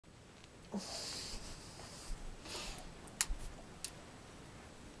Hi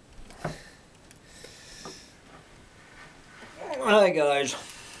guys.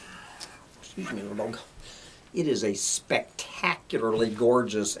 Excuse me, little dog. It is a spectacularly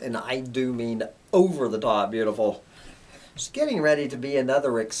gorgeous, and I do mean over the top beautiful. It's getting ready to be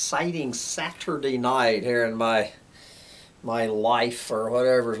another exciting Saturday night here in my life, or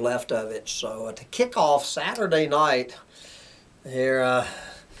whatever's left of it. So to kick off Saturday night here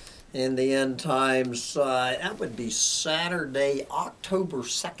in the end times, that would be Saturday, October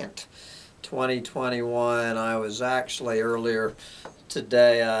 2nd, 2021. I was actually earlier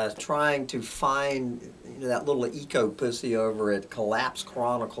today trying to find, that little eco pussy over at Collapse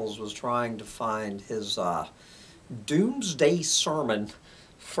Chronicles was trying to find his doomsday sermon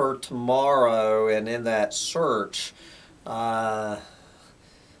for tomorrow, and in that search I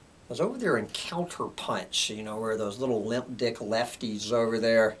was over there in Counterpunch, where those little limp dick lefties over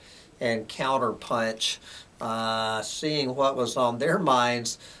there and Counterpunch, seeing what was on their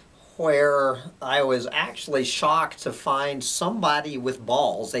minds, where I was actually shocked to find somebody with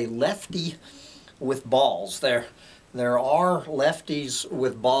balls, a lefty with balls. There are lefties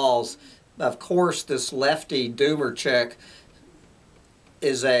with balls. Of course, this lefty doomer chick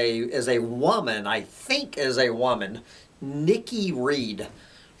is a woman, I think is a woman, Nicky Reid.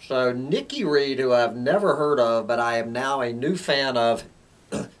 So Nicky Reid, who I've never heard of, but I am now a new fan of.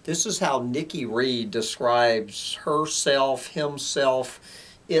 This is how Nicky Reid describes herself, himself,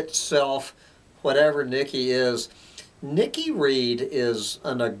 itself, whatever Nicky is. Nicky Reid is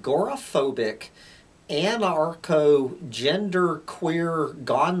an agoraphobic, anarcho-genderqueer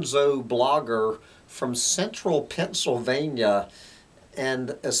gonzo blogger from central Pennsylvania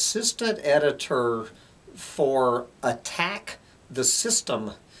and assistant editor for Attack the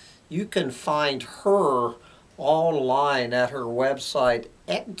System. You can find her online at her website,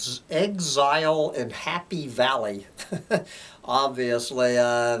 Exile in Happy Valley. Obviously,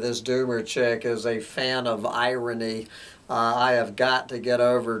 this doomer chick is a fan of irony. I have got to get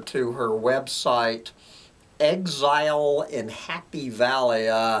over to her website, Exile in Happy Valley.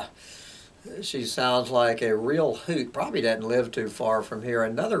 She sounds like a real hoot. Probably doesn't live too far from here.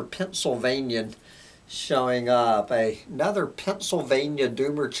 Another Pennsylvanian showing up. Another Pennsylvania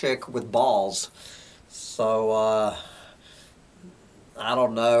doomer chick with balls. So, I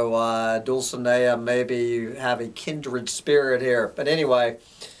don't know, Dulcinea, maybe you have a kindred spirit here. But anyway,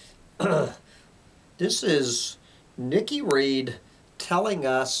 this is Nicky Reid telling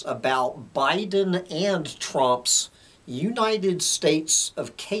us about Biden and Trump's United States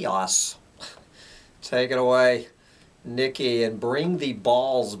of Chaos. Take it away, Nicky, and bring the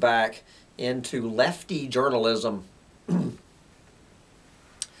balls back into lefty journalism.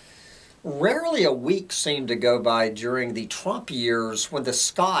 Rarely a week seemed to go by during the Trump years when the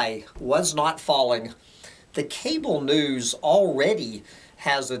sky was not falling. The cable news already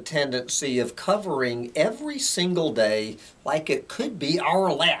has a tendency of covering every single day like it could be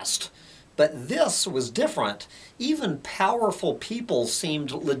our last. But this was different. Even powerful people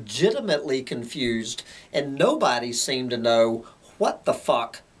seemed legitimately confused, and nobody seemed to know what the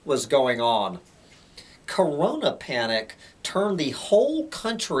fuck was going on. Corona panic turned the whole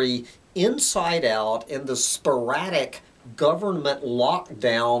country inside out, and the sporadic government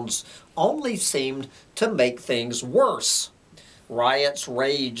lockdowns only seemed to make things worse. Riots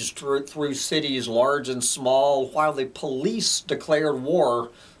raged through cities large and small, while the police declared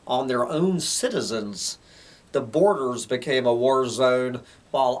war on their own citizens. The borders became a war zone,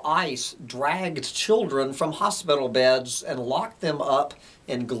 while ICE dragged children from hospital beds and locked them up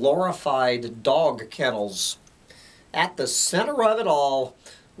in glorified dog kennels. At the center of it all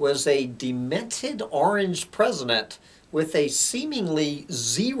was a demented orange president with a seemingly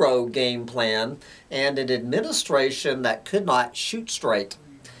zero game plan and an administration that could not shoot straight.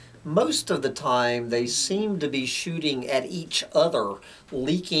 Most of the time, they seemed to be shooting at each other,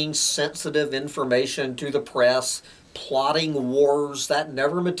 leaking sensitive information to the press, plotting wars that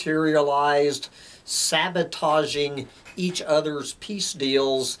never materialized, sabotaging each other's peace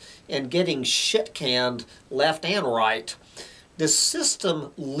deals, and getting shit-canned left and right. The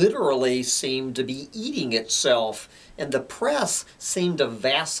system literally seemed to be eating itself, and the press seemed to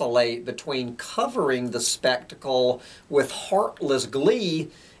vacillate between covering the spectacle with heartless glee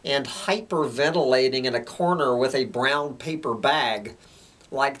and hyperventilating in a corner with a brown paper bag,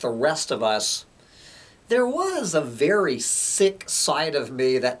 like the rest of us. There was a very sick side of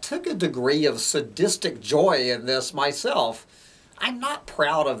me that took a degree of sadistic joy in this myself. I'm not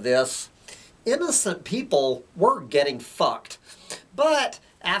proud of this. Innocent people were getting fucked. But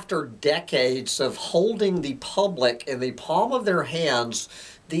after decades of holding the public in the palm of their hands,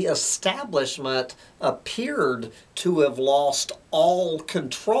 the establishment appeared to have lost all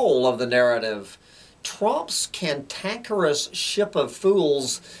control of the narrative. Trump's cantankerous ship of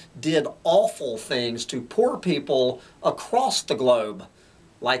fools did awful things to poor people across the globe,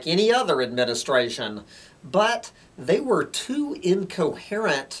 like any other administration, but they were too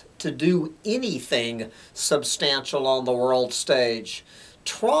incoherent to do anything substantial on the world stage.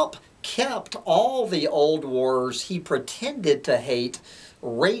 Trump kept all the old wars he pretended to hate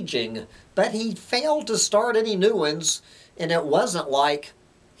raging, but he failed to start any new ones, and it wasn't like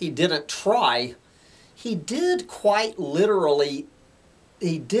he didn't try. He did quite literally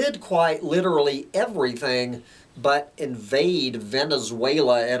everything but invade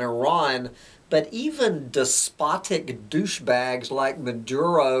Venezuela and Iran, but even despotic douchebags like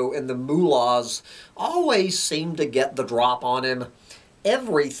Maduro and the mullahs always seemed to get the drop on him.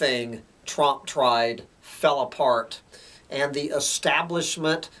 Everything Trump tried fell apart, and the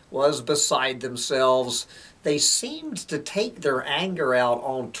establishment was beside themselves. They seemed to take their anger out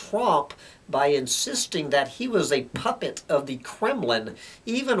on Trump by insisting that he was a puppet of the Kremlin,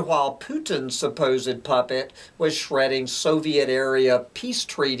 even while Putin's supposed puppet was shredding Soviet-era peace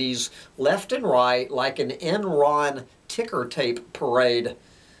treaties left and right like an Enron ticker tape parade.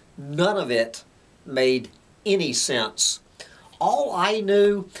 None of it made any sense. All I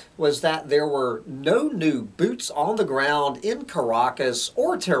knew was that there were no new boots on the ground in Caracas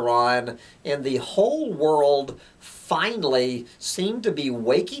or Tehran, and the whole world finally seemed to be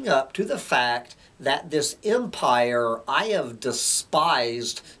waking up to the fact that this empire I have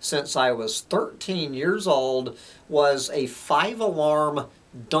despised since I was 13 years old was a 5-alarm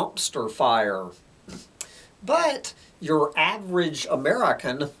dumpster fire. But your average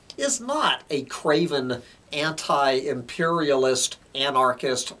American is not a craven anti-imperialist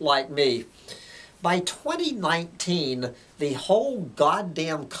anarchist like me. By 2019, the whole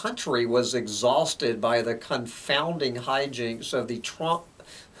goddamn country was exhausted by the confounding hijinks of the Trump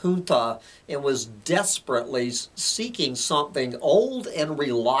junta and was desperately seeking something old and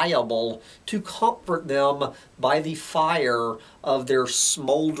reliable to comfort them by the fire of their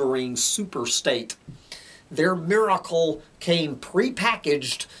smoldering superstate. Their miracle came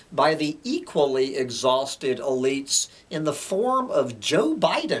prepackaged by the equally exhausted elites in the form of Joe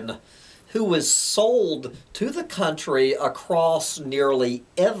Biden, who was sold to the country across nearly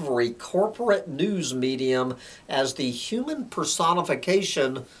every corporate news medium as the human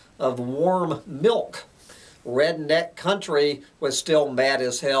personification of warm milk. Redneck country was still mad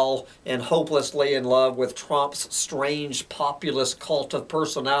as hell and hopelessly in love with Trump's strange populist cult of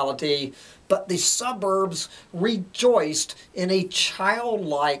personality, but the suburbs rejoiced in a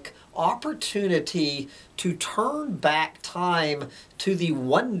childlike opportunity to turn back time to the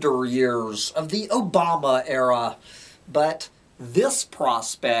wonder years of the Obama era. But this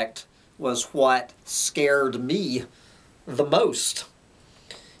prospect was what scared me the most.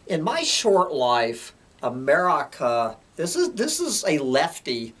 In my short life, America, this is a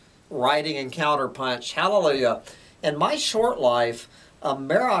lefty writing in Counterpunch, hallelujah. In my short life,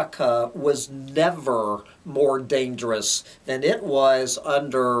 America was never more dangerous than it was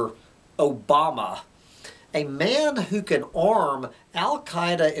under Obama. A man who can arm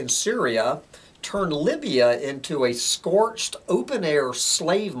Al-Qaeda in Syria, turn Libya into a scorched open-air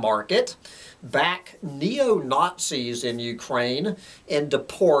slave market, back neo-Nazis in Ukraine, and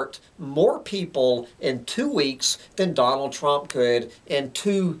deport more people in 2 weeks than Donald Trump could in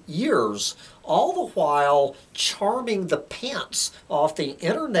 2 years, all the while charming the pants off the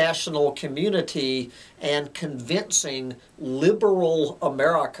international community and convincing liberal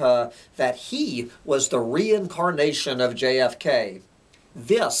America that he was the reincarnation of JFK.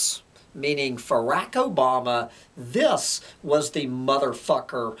 This, meaning Barack Obama, this was the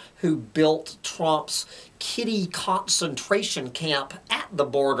motherfucker who built Trump's kiddie concentration camp at the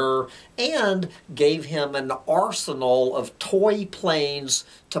border and gave him an arsenal of toy planes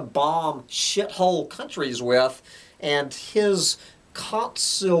to bomb shithole countries with, and his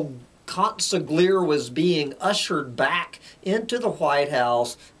consigliere was being ushered back into the White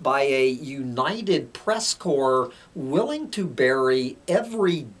House by a united press corps willing to bury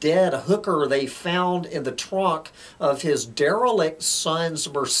every dead hooker they found in the trunk of his derelict son's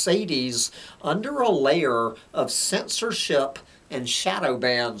Mercedes under a layer of censorship and shadow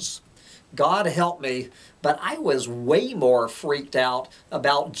bans. God help me, but I was way more freaked out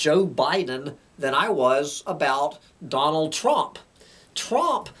about Joe Biden than I was about Donald Trump.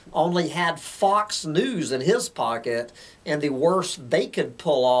 Trump only had Fox News in his pocket, and the worst they could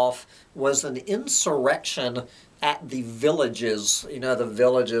pull off was an insurrection at the Villages. You know, the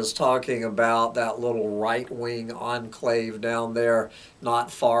Villages, talking about that little right-wing enclave down there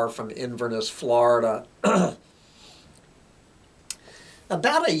not far from Inverness, Florida.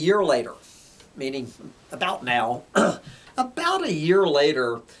 About a year later, meaning about now, about a year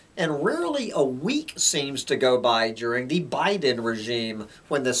later, and rarely a week seems to go by during the Biden regime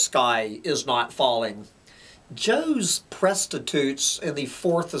when the sky is not falling. Joe's prostitutes in the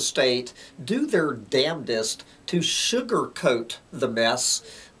Fourth Estate do their damnedest to sugarcoat the mess,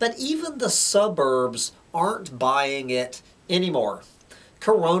 but even the suburbs aren't buying it anymore.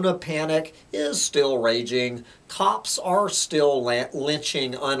 Corona panic is still raging. Cops are still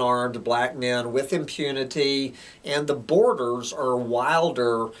lynching unarmed black men with impunity, and the borders are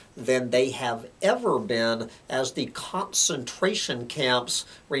wilder than they have ever been as the concentration camps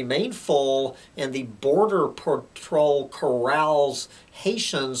remain full and the Border Patrol corrals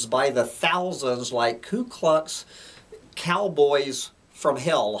Haitians by the thousands like Ku Klux cowboys from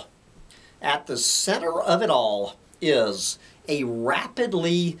hell. At the center of it all is a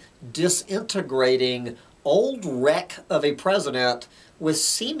rapidly disintegrating old wreck of a president with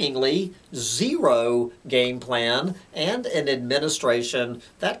seemingly zero game plan and an administration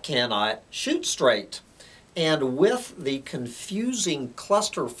that cannot shoot straight. And with the confusing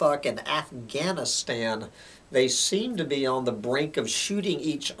clusterfuck in Afghanistan, they seem to be on the brink of shooting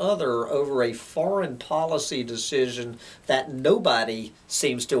each other over a foreign policy decision that nobody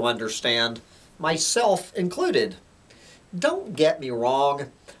seems to understand, myself included. Don't get me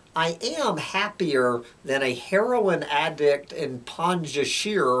wrong, I am happier than a heroin addict in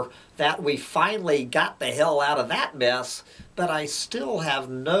Panjshir that we finally got the hell out of that mess, but I still have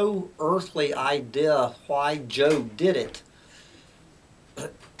no earthly idea why Joe did it.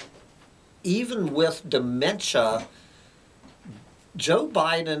 Even with dementia, Joe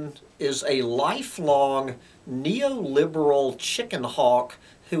Biden is a lifelong neoliberal chicken hawk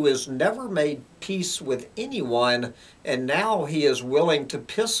who has never made peace with anyone, and now he is willing to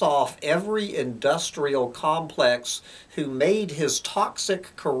piss off every industrial complex who made his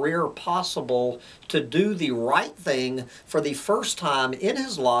toxic career possible to do the right thing for the first time in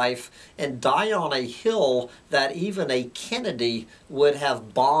his life and die on a hill that even a Kennedy would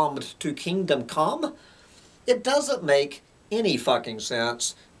have bombed to kingdom come. It doesn't make any fucking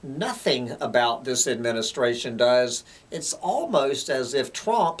sense. Nothing about this administration does. It's almost as if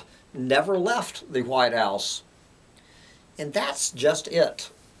Trump never left the White House. And that's just it.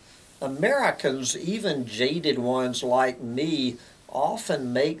 Americans, even jaded ones like me,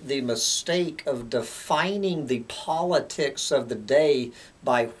 often make the mistake of defining the politics of the day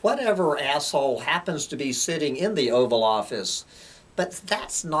by whatever asshole happens to be sitting in the Oval Office. But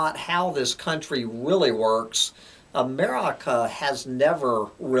that's not how this country really works. America has never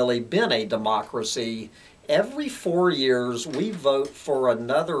really been a democracy. Every 4 years, we vote for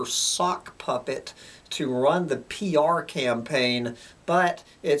another sock puppet to run the PR campaign, but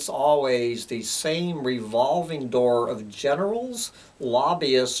it's always the same revolving door of generals,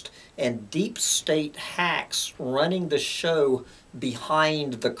 lobbyists, and deep state hacks running the show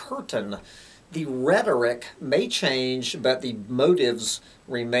behind the curtain. The rhetoric may change, but the motives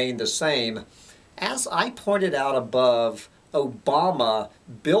remain the same. As I pointed out above, Obama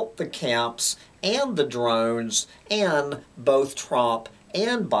built the camps and the drones, and both Trump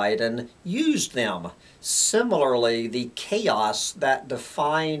and Biden used them. Similarly, the chaos that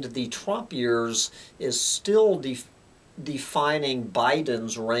defined the Trump years is still defining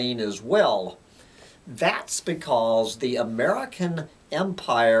Biden's reign as well. That's because the American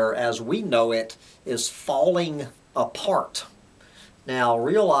empire as we know it is falling apart. Now,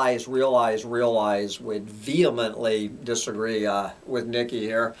 realize, would vehemently disagree with Nicky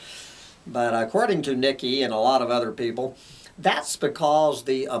here. But according to Nicky and a lot of other people, that's because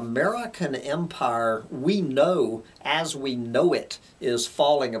the American empire we know as we know it is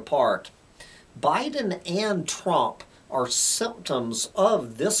falling apart. Biden and Trump are symptoms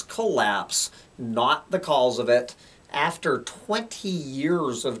of this collapse, not the cause of it. After 20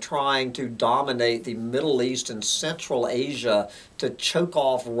 years of trying to dominate the Middle East and Central Asia to choke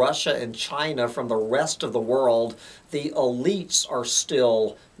off Russia and China from the rest of the world, the elites are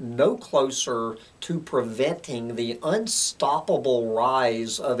still no closer to preventing the unstoppable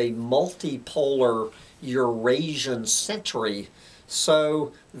rise of a multipolar Eurasian century.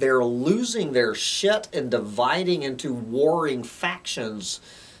 So they're losing their shit and dividing into warring factions.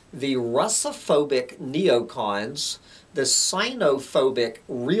 The Russophobic neocons, the Sinophobic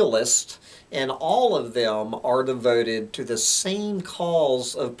realists, and all of them are devoted to the same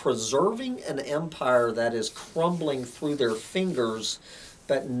cause of preserving an empire that is crumbling through their fingers,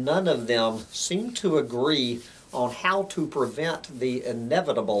 but none of them seem to agree on how to prevent the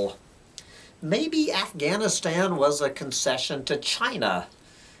inevitable. Maybe Afghanistan was a concession to China.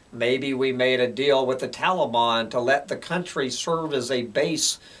 Maybe we made a deal with the Taliban to let the country serve as a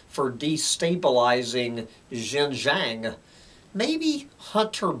base for destabilizing Xinjiang. Maybe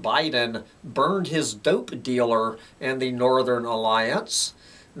Hunter Biden burned his dope dealer in the Northern Alliance.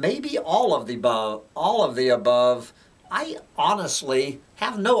 Maybe all of the above. All of the above. I honestly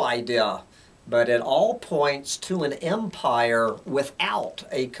have no idea. But it all points to an empire without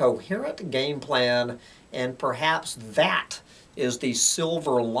a coherent game plan, and perhaps that is the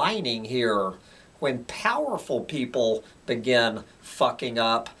silver lining here. When powerful people begin fucking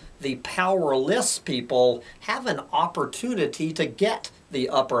up, the powerless people have an opportunity to get the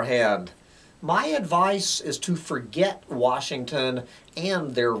upper hand. My advice is to forget Washington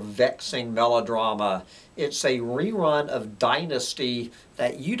and their vexing melodrama. It's a rerun of Dynasty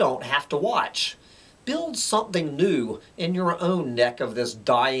that you don't have to watch. Build something new in your own neck of this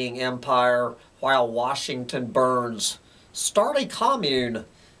dying empire while Washington burns. Start a commune.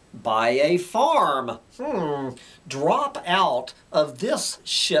 Buy a farm. Drop out of this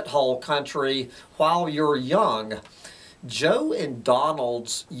shithole country while you're young. Joe and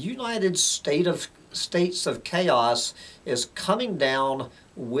Donald's United States of Chaos is coming down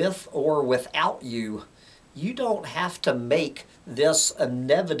with or without you. You don't have to make this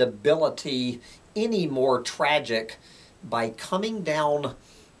inevitability any more tragic by coming down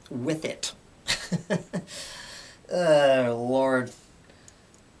with it. Oh, Lord.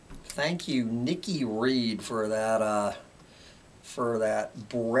 Thank you, Nicky Reid, for that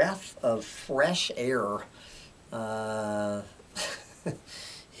breath of fresh air.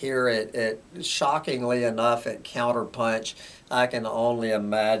 Here at shockingly enough at Counterpunch, I can only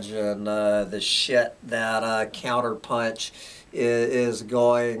imagine the shit that Counterpunch is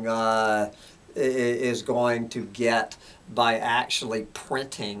going to get by actually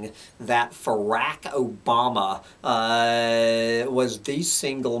printing that Barack Obama was the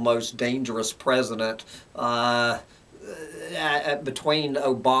single most dangerous president between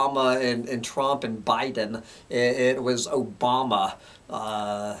Obama and Trump and Biden. It was Obama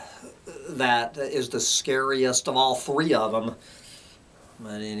that is the scariest of all three of them.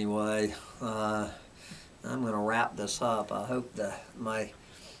 But anyway, I'm going to wrap this up. I hope that my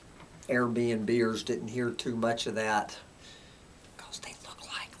Airbnbers didn't hear too much of that, because they look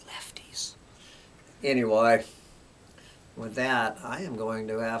like lefties. Anyway, with that, I am going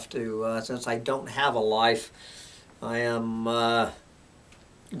to have to, since I don't have a life, I am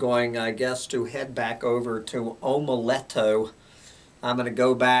going, I guess, to head back over to Omeletto. I'm going to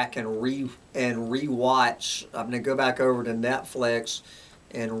go back and rewatch. I'm going to go back over to Netflix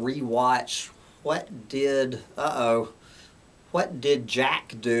and rewatch what did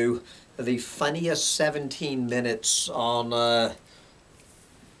Jack do? The funniest 17 minutes on the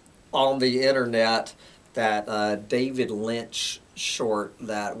internet, that David Lynch short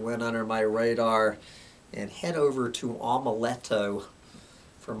that went under my radar, and head over to Omeletto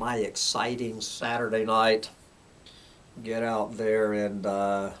for my exciting Saturday night. Get out there and,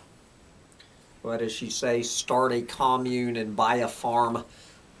 what does she say? Start a commune and buy a farm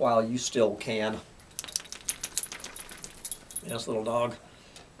while you still can. Yes, little dog.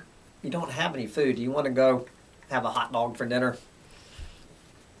 You don't have any food. Do you want to go have a hot dog for dinner?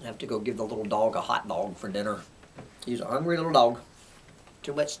 I have to go give the little dog a hot dog for dinner. He's a hungry little dog.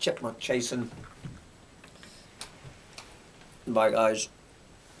 Too much chipmunk chasing. Bye, guys.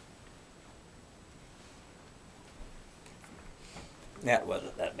 That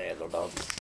wasn't that bad, little dog.